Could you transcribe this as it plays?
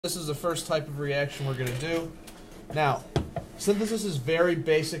This is the first type of reaction we're going to do. Now, synthesis is very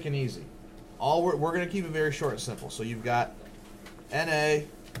basic and easy. We're going to keep it very short and simple. So you've got Na and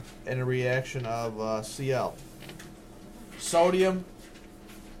a reaction of Cl. Sodium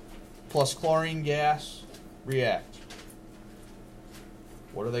plus chlorine gas react.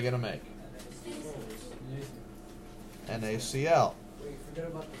 What are they going to make? NaCl. Wait, forget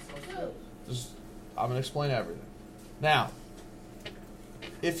about the sulfate. I'm going to explain everything. Now,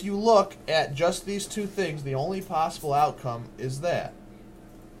 if you look at just these two things, the only possible outcome is that.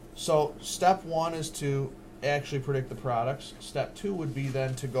 So step one is to actually predict the products. Step two would be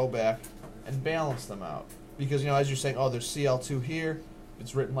then to go back and balance them out. Because, as you're saying, oh, there's Cl2 here.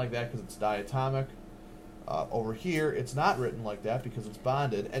 It's written like that because it's diatomic. Over here, it's not written like that because it's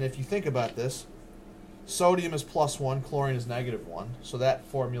bonded. And if you think about this, sodium is +1, chlorine is -1. So that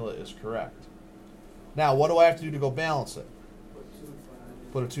formula is correct. Now, what do I have to do to go balance it?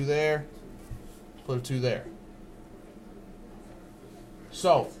 Put a 2 there, put a 2 there.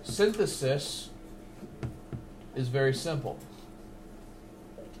 So, synthesis is very simple.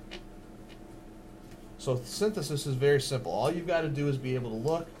 All you've got to do is be able to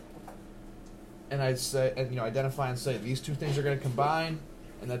look and identify and say these two things are going to combine,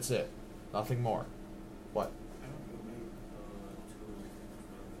 and that's it. Nothing more. What?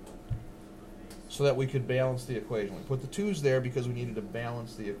 So that we could balance the equation. We put the 2's there because we needed to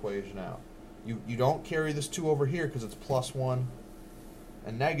balance the equation out. You don't carry this 2 over here because it's +1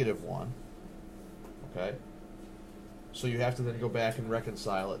 and -1. Okay? So you have to then go back and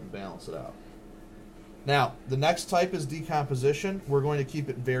reconcile it and balance it out. Now, the next type is decomposition. We're going to keep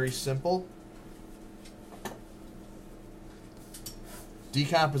it very simple.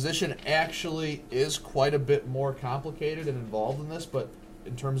 Decomposition actually is quite a bit more complicated and involved in this, but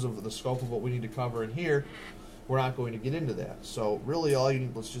in terms of the scope of what we need to cover in here, we're not going to get into that. So really all you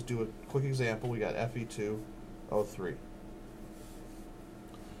need, let's just do a quick example. We got Fe2O3.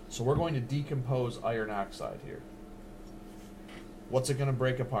 So we're going to decompose iron oxide here. What's it going to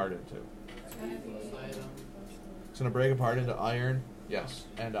break apart into? It's going to break apart into iron, yes,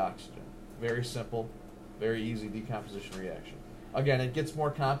 and oxygen. Very simple, very easy decomposition reaction. Again, it gets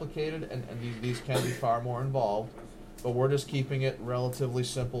more complicated, and these can be far more involved, but we're just keeping it relatively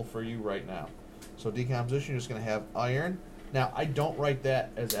simple for you right now. So decomposition, you're just going to have iron. Now, I don't write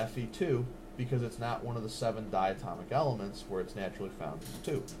that as Fe2 because it's not one of the 7 diatomic elements where it's naturally found as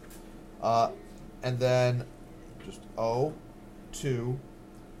 2. And then just O2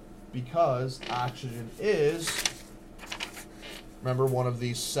 because oxygen is, remember, one of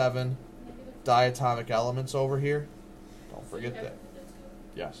these 7 diatomic elements over here? Don't forget that.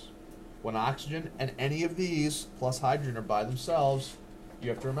 Yes. When oxygen and any of these plus hydrogen are by themselves, you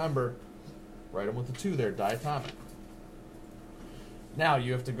have to remember, write them with the 2 there, diatomic. Now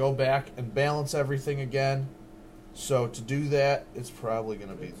you have to go back and balance everything again. So to do that, it's probably going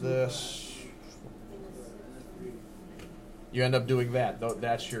to be this. You end up doing that.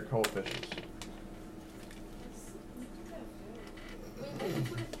 That's your coefficients.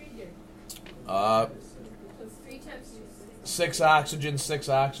 6 oxygen, 6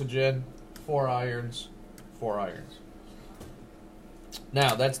 oxygen, 4 irons, 4 irons.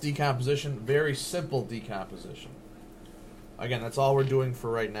 Now, that's decomposition. Very simple decomposition. Again, that's all we're doing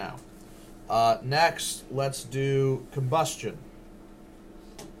for right now. Next, let's do combustion.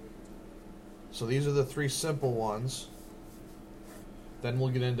 So these are the 3 simple ones. Then we'll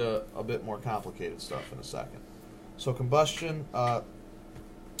get into a bit more complicated stuff in a second. So combustion,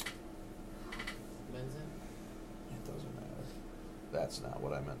 that's not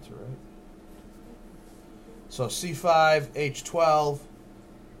what I meant to write. So C5H12.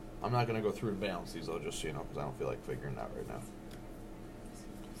 I'm not going to go through and balance these, though, just so you know, because I don't feel like figuring it out right now.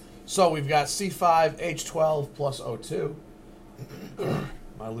 So we've got C5H12 plus O2. Am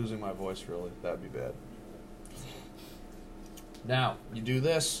I losing my voice, really? That would be bad. Now, you do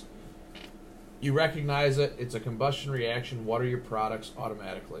this. You recognize it. It's a combustion reaction. What are your products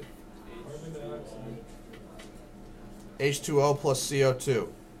automatically? H2O plus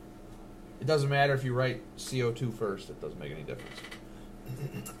CO2. It doesn't matter if you write CO2 first. It doesn't make any difference.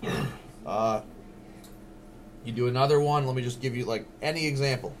 You do another one. Let me just give you like any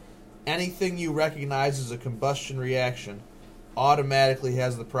example. Anything you recognize as a combustion reaction automatically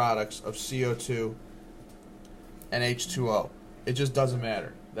has the products of CO2 and H2O. It just doesn't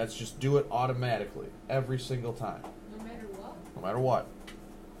matter. That's just do it automatically every single time. No matter what? No matter what.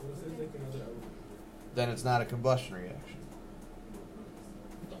 Then it's not a combustion reaction.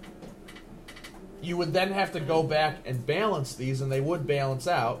 You would then have to go back and balance these, and they would balance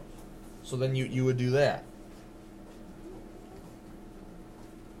out. So then you would do that.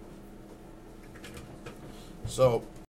 So